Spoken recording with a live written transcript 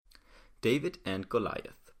David and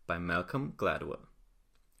Goliath by Malcolm Gladwell.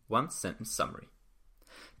 One-sentence summary.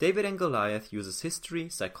 David and Goliath uses history,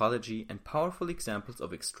 psychology, and powerful examples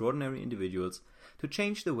of extraordinary individuals to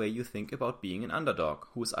change the way you think about being an underdog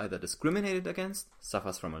who is either discriminated against,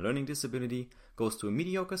 suffers from a learning disability, goes to a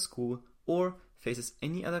mediocre school, or faces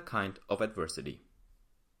any other kind of adversity.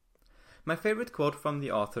 My favorite quote from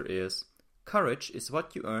the author is, "Courage is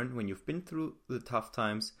what you earn when you've been through the tough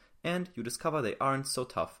times and you discover they aren't so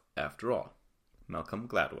tough after all." Malcolm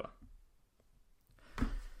Gladwell.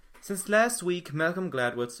 Since last week, Malcolm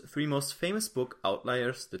Gladwell's three most famous books,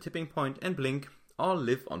 Outliers, The Tipping Point, and Blink, all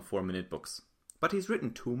live on 4-minute books. But he's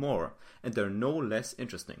written 2 more, and they're no less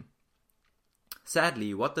interesting.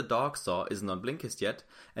 Sadly, What the Dog Saw isn't on Blinkist yet,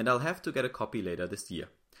 and I'll have to get a copy later this year.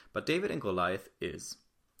 But David and Goliath is.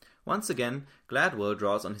 Once again, Gladwell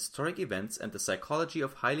draws on historic events and the psychology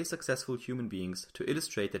of highly successful human beings to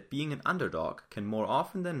illustrate that being an underdog can more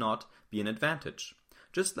often than not be an advantage.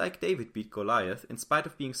 Just like David beat Goliath in spite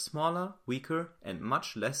of being smaller, weaker, and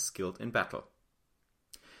much less skilled in battle.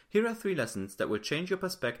 Here are 3 lessons that will change your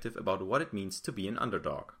perspective about what it means to be an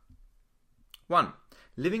underdog. 1.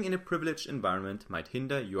 Living in a privileged environment might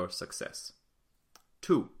hinder your success.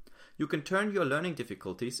 2. You can turn your learning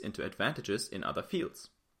difficulties into advantages in other fields.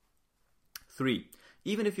 3.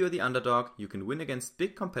 Even if you're the underdog, you can win against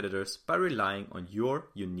big competitors by relying on your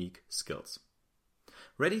unique skills.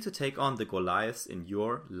 Ready to take on the Goliaths in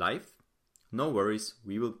your life? No worries,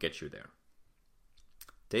 we will get you there.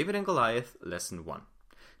 David and Goliath, Lesson 1.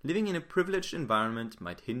 Living in a privileged environment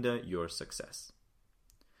might hinder your success.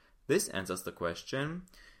 This answers the question,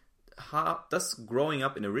 how does growing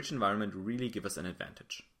up in a rich environment really give us an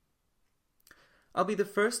advantage? I'll be the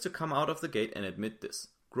first to come out of the gate and admit this.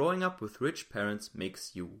 Growing up with rich parents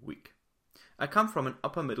makes you weak. I come from an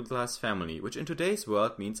upper middle class family, which in today's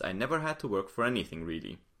world means I never had to work for anything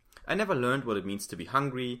really. I never learned what it means to be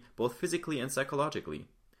hungry, both physically and psychologically.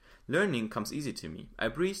 Learning comes easy to me. I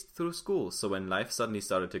breezed through school, so when life suddenly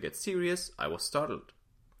started to get serious, I was startled.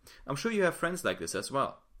 I'm sure you have friends like this as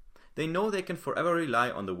well. They know they can forever rely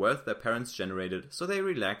on the wealth their parents generated, so they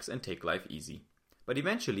relax and take life easy. But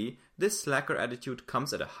eventually, this slacker attitude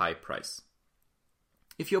comes at a high price.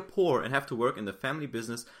 If you're poor and have to work in the family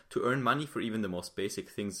business to earn money for even the most basic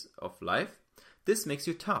things of life, this makes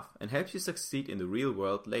you tough and helps you succeed in the real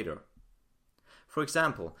world later. For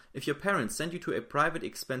example, if your parents send you to a private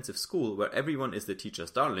expensive school where everyone is the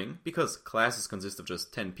teacher's darling, because classes consist of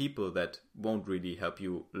just 10 people that won't really help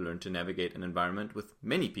you learn to navigate an environment with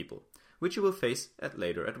many people, which you will face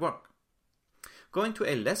later at work. Going to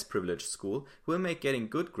a less privileged school will make getting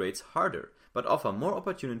good grades harder, but offer more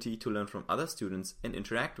opportunity to learn from other students and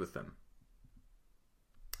interact with them.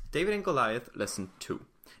 David and Goliath, Lesson 2.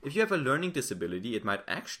 If you have a learning disability, it might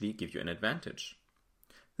actually give you an advantage.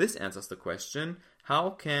 This answers the question, how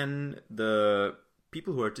can the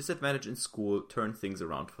people who are disadvantaged in school turn things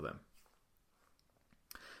around for them?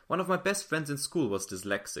 One of my best friends in school was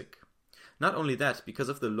dyslexic. Not only that, because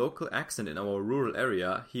of the local accent in our rural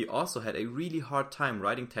area, he also had a really hard time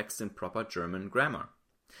writing texts in proper German grammar.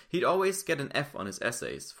 He'd always get an F on his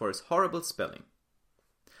essays for his horrible spelling.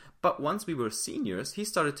 But once we were seniors, he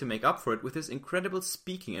started to make up for it with his incredible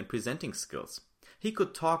speaking and presenting skills. He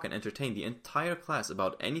could talk and entertain the entire class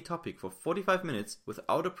about any topic for 45 minutes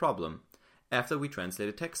without a problem after we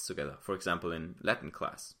translated texts together, for example in Latin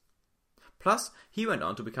class. Plus, he went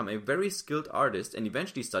on to become a very skilled artist and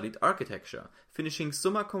eventually studied architecture, finishing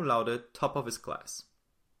summa cum laude top of his class.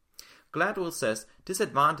 Gladwell says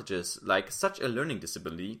disadvantages like such a learning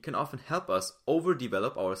disability can often help us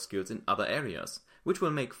overdevelop our skills in other areas, which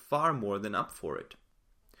will make far more than up for it.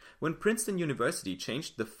 When Princeton University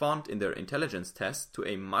changed the font in their intelligence test to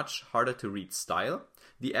a much harder to read style,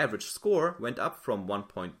 the average score went up from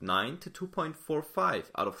 1.9 to 2.45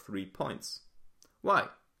 out of 3 points. Why?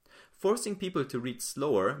 Forcing people to read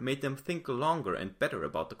slower made them think longer and better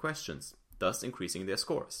about the questions, thus increasing their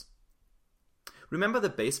scores. Remember the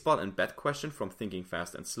baseball and bat question from Thinking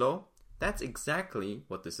Fast and Slow? That's exactly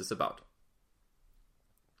what this is about.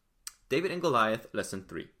 David and Goliath, Lesson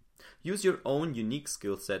 3. Use your own unique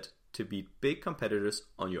skill set to beat big competitors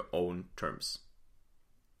on your own terms.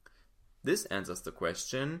 This answers the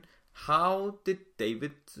question, how did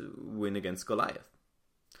David win against Goliath?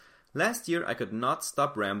 Last year I could not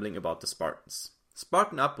stop rambling about the Spartans.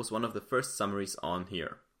 Spartan Up was one of the first summaries on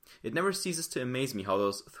here. It never ceases to amaze me how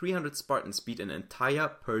those 300 Spartans beat an entire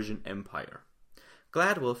Persian empire.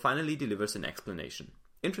 Gladwell finally delivers an explanation.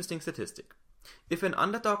 Interesting statistic. If an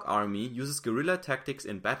underdog army uses guerrilla tactics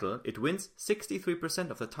in battle, it wins 63%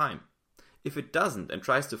 of the time. If it doesn't and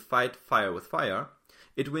tries to fight fire with fire,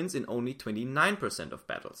 it wins in only 29% of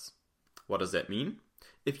battles. What does that mean?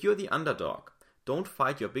 If you're the underdog, don't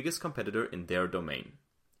fight your biggest competitor in their domain.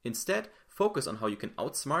 Instead, focus on how you can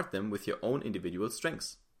outsmart them with your own individual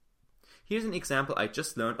strengths. Here's an example I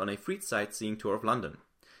just learned on a free sightseeing tour of London.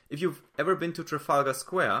 If you've ever been to Trafalgar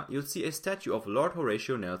Square, you'll see a statue of Lord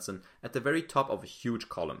Horatio Nelson at the very top of a huge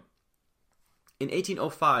column. In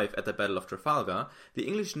 1805, at the Battle of Trafalgar, the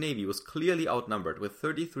English Navy was clearly outnumbered with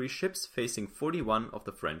 33 ships facing 41 of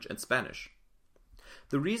the French and Spanish.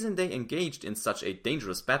 The reason they engaged in such a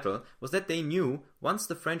dangerous battle was that they knew once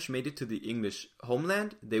the French made it to the English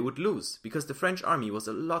homeland, they would lose, because the French army was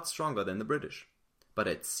a lot stronger than the British. But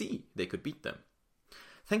at sea, they could beat them.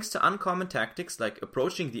 Thanks to uncommon tactics like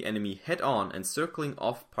approaching the enemy head-on and circling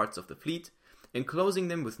off parts of the fleet, enclosing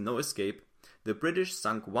them with no escape, the British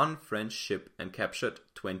sunk one French ship and captured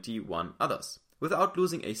 21 others, without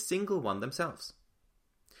losing a single one themselves.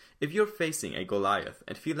 If you're facing a Goliath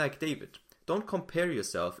and feel like David, don't compare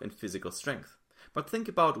yourself in physical strength, but think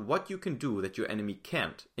about what you can do that your enemy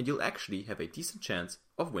can't, and you'll actually have a decent chance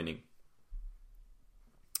of winning.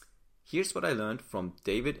 Here's what I learned from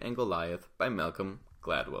David and Goliath by Malcolm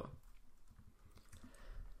Gladwell.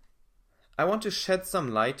 I want to shed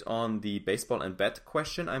some light on the baseball and bat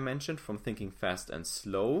question I mentioned from Thinking Fast and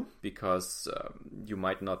Slow, because you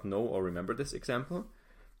might not know or remember this example.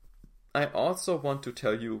 I also want to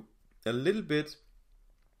tell you a little bit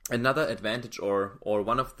another advantage or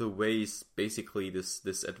one of the ways basically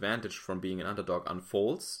this advantage from being an underdog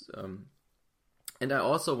unfolds. And I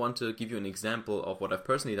also want to give you an example of what I've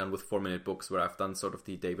personally done with 4-minute books, where I've done sort of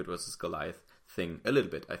the David versus Goliath thing a little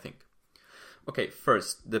bit, I think. Okay,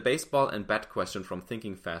 first, the baseball and bat question from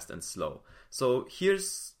Thinking Fast and Slow. So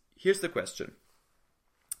here's the question.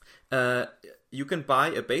 You can buy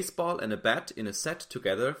a baseball and a bat in a set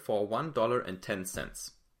together for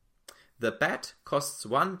 $1.10. The bat costs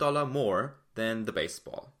 $1 more than the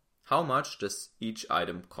baseball. How much does each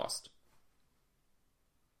item cost?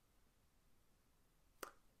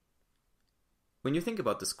 When you think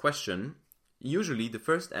about this question, usually the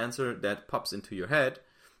first answer that pops into your head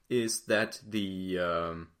is that the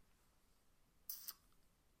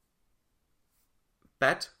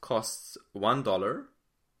bat costs $1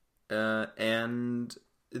 and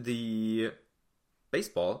the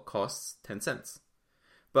baseball costs 10 cents.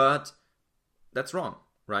 But that's wrong,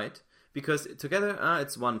 right? Because together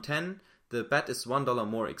it's 110. The bat is $1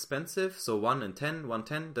 more expensive, so 1 and 10,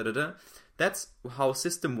 110, da-da-da. That's how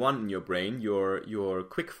system 1 in your brain, your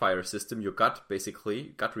quick fire system, your gut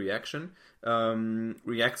reaction,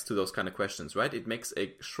 reacts to those kind of questions, right? It makes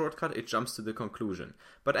a shortcut, it jumps to the conclusion.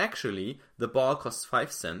 But actually, the ball costs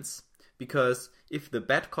 5 cents, because if the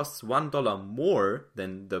bat costs $1 more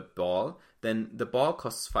than the ball, then the ball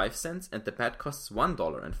costs 5 cents and the bat costs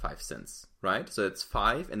 $1.05, right? So it's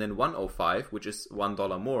 5 and then 105, which is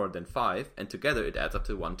 $1 more than 5, and together it adds up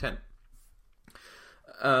to 110.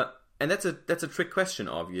 And that's a trick question,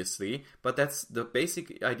 obviously, but that's the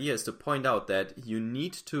basic idea, is to point out that you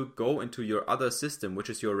need to go into your other system, which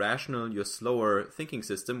is your rational, your slower thinking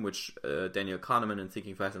system, which Daniel Kahneman in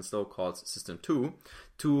Thinking Fast and Slow calls System 2,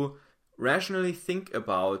 to rationally think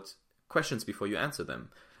about questions before you answer them.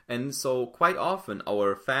 And so quite often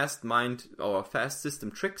our fast mind, our fast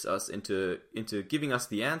system tricks us into giving us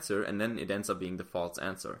the answer, and then it ends up being the false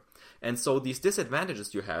answer. And so these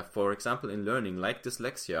disadvantages you have, for example, in learning, like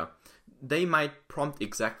dyslexia, they might prompt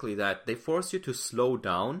exactly that. They force you to slow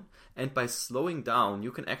down, and by slowing down,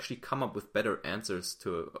 you can actually come up with better answers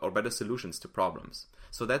or better solutions to problems.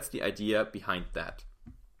 So that's the idea behind that.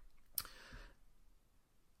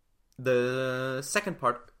 The second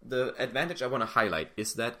part, the advantage I want to highlight,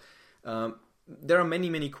 is that there are many,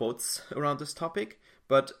 many quotes around this topic,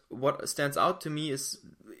 but what stands out to me is,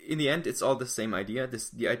 in the end, it's all the same idea.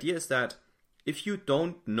 The idea is that if you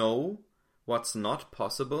don't know what's not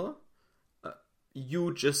possible,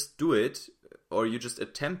 you just do it, or you just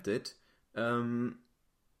attempt it,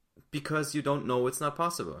 because you don't know it's not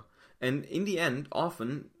possible. And in the end,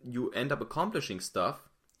 often, you end up accomplishing stuff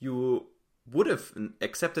you would have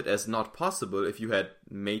accepted as not possible if you had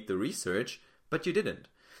made the research, but you didn't.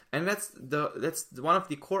 And that's one of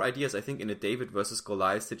the core ideas, I think, in a David versus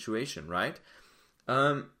Goliath situation, right?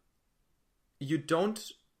 If you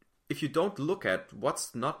don't look at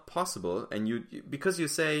what's not possible, and because you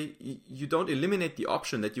say you don't eliminate the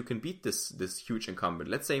option that you can beat this huge incumbent,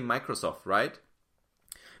 let's say Microsoft, right?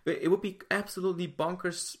 It would be absolutely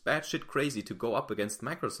bonkers, batshit crazy to go up against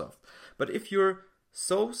Microsoft. But if you're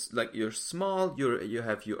you're small, you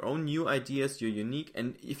have your own new ideas, you're unique,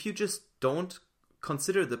 and if you just don't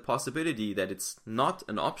consider the possibility that it's not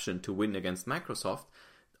an option to win against Microsoft,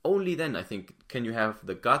 only then, I think, can you have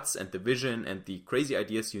the guts and the vision and the crazy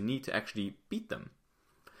ideas you need to actually beat them.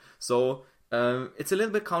 So it's a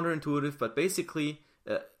little bit counterintuitive, but basically,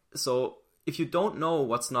 so if you don't know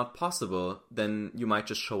what's not possible, then you might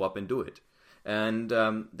just show up and do it. And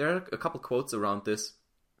there are a couple quotes around this.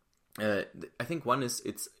 I think one is,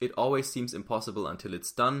 it always seems impossible until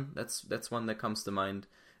it's done. That's one that comes to mind.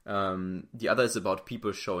 The other is about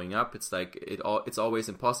people showing up. It's like it's always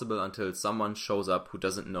impossible until someone shows up who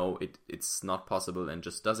doesn't know it's not possible and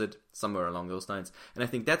just does it, somewhere along those lines. And I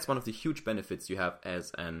think that's one of the huge benefits you have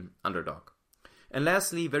as an underdog. And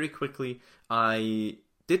lastly, very quickly, I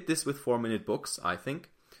did this with 4-minute books, I think.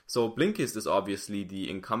 So Blinkist is obviously the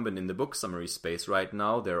incumbent in the book summary space right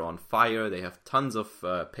now. They're on fire. They have tons of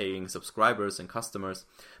paying subscribers and customers.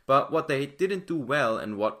 But what they didn't do well,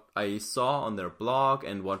 and what I saw on their blog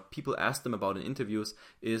and what people asked them about in interviews,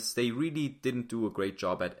 is they really didn't do a great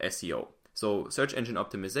job at SEO. So search engine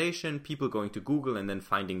optimization, people going to Google and then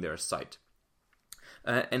finding their site.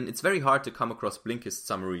 And it's very hard to come across Blinkist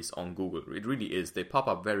summaries on Google. It really is. They pop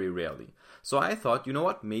up very rarely. So I thought, you know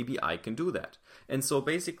what, maybe I can do that. And so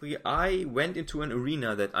basically I went into an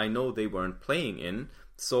arena that I know they weren't playing in,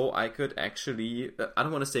 so I could actually, I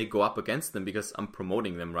don't want to say go up against them because I'm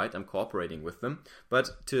promoting them, right? I'm cooperating with them.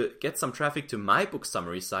 But to get some traffic to my book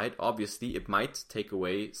summary site, obviously it might take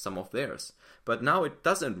away some of theirs. But now it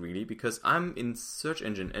doesn't really, because I'm in search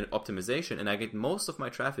engine and optimization and I get most of my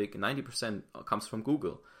traffic, 90% comes from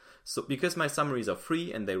Google. So because my summaries are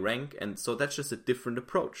free and they rank, and so that's just a different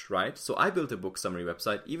approach, right? So I built a book summary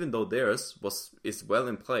website, even though theirs is well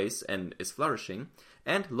in place and is flourishing.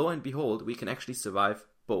 And lo and behold, we can actually survive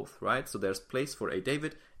both, right? So there's place for a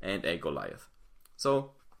David and a Goliath.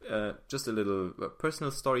 So just a little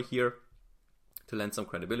personal story here to lend some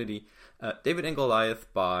credibility. David and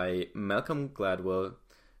Goliath by Malcolm Gladwell.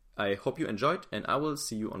 I hope you enjoyed, and I will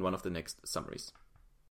see you on one of the next summaries.